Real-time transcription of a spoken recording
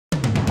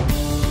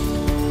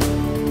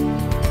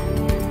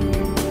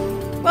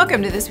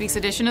Welcome to this week's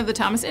edition of the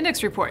Thomas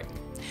Index Report.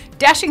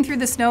 Dashing through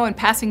the snow and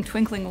passing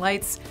twinkling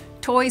lights,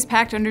 toys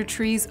packed under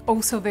trees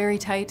oh so very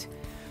tight.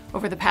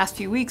 Over the past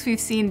few weeks, we've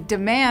seen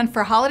demand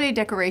for holiday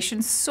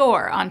decorations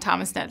soar on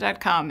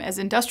thomasnet.com as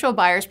industrial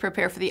buyers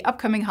prepare for the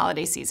upcoming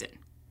holiday season.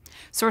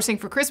 Sourcing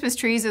for Christmas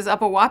trees is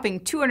up a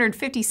whopping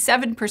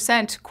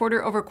 257%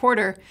 quarter over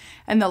quarter,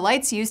 and the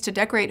lights used to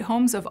decorate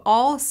homes of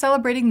all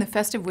celebrating the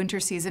festive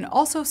winter season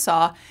also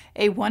saw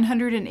a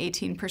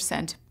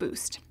 118%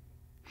 boost.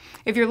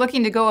 If you're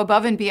looking to go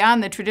above and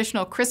beyond the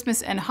traditional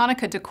Christmas and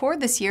Hanukkah decor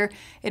this year,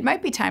 it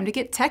might be time to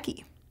get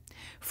techie.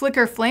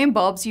 Flicker flame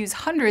bulbs use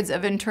hundreds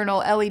of internal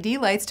LED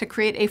lights to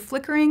create a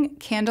flickering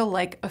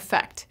candle-like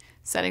effect,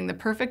 setting the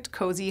perfect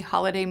cozy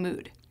holiday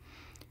mood.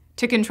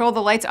 To control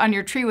the lights on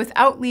your tree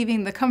without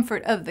leaving the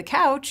comfort of the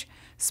couch,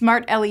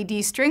 smart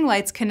LED string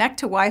lights connect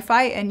to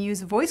Wi-Fi and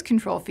use voice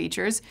control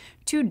features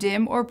to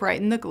dim or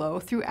brighten the glow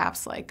through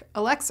apps like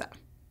Alexa.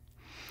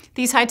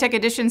 These high-tech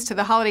additions to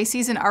the holiday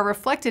season are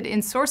reflected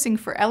in sourcing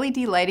for LED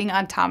lighting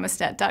on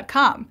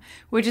thomasnet.com,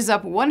 which is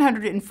up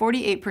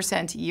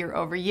 148% year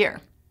over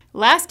year.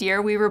 Last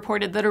year, we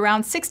reported that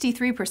around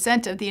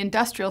 63% of the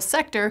industrial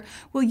sector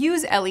will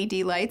use LED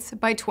lights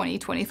by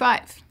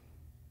 2025.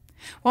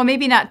 While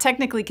maybe not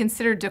technically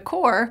considered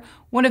decor,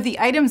 one of the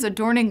items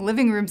adorning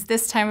living rooms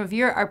this time of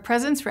year are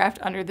presents wrapped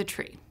under the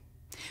tree.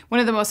 One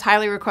of the most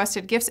highly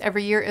requested gifts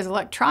every year is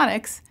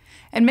electronics,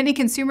 and many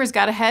consumers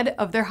got ahead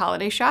of their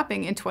holiday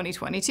shopping in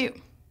 2022.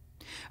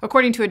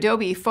 According to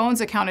Adobe,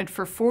 phones accounted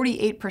for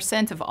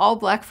 48% of all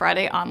Black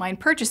Friday online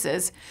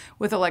purchases,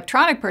 with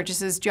electronic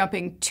purchases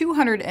jumping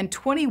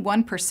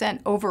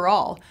 221%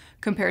 overall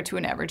compared to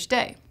an average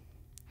day.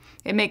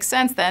 It makes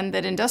sense then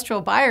that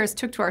industrial buyers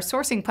took to our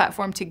sourcing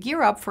platform to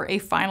gear up for a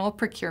final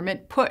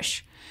procurement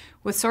push,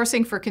 with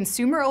sourcing for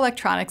consumer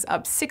electronics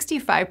up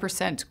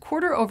 65%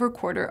 quarter over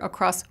quarter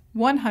across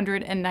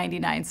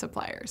 199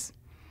 suppliers.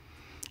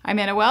 I'm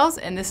Anna Wells,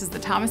 and this is the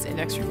Thomas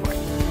Index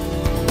Report.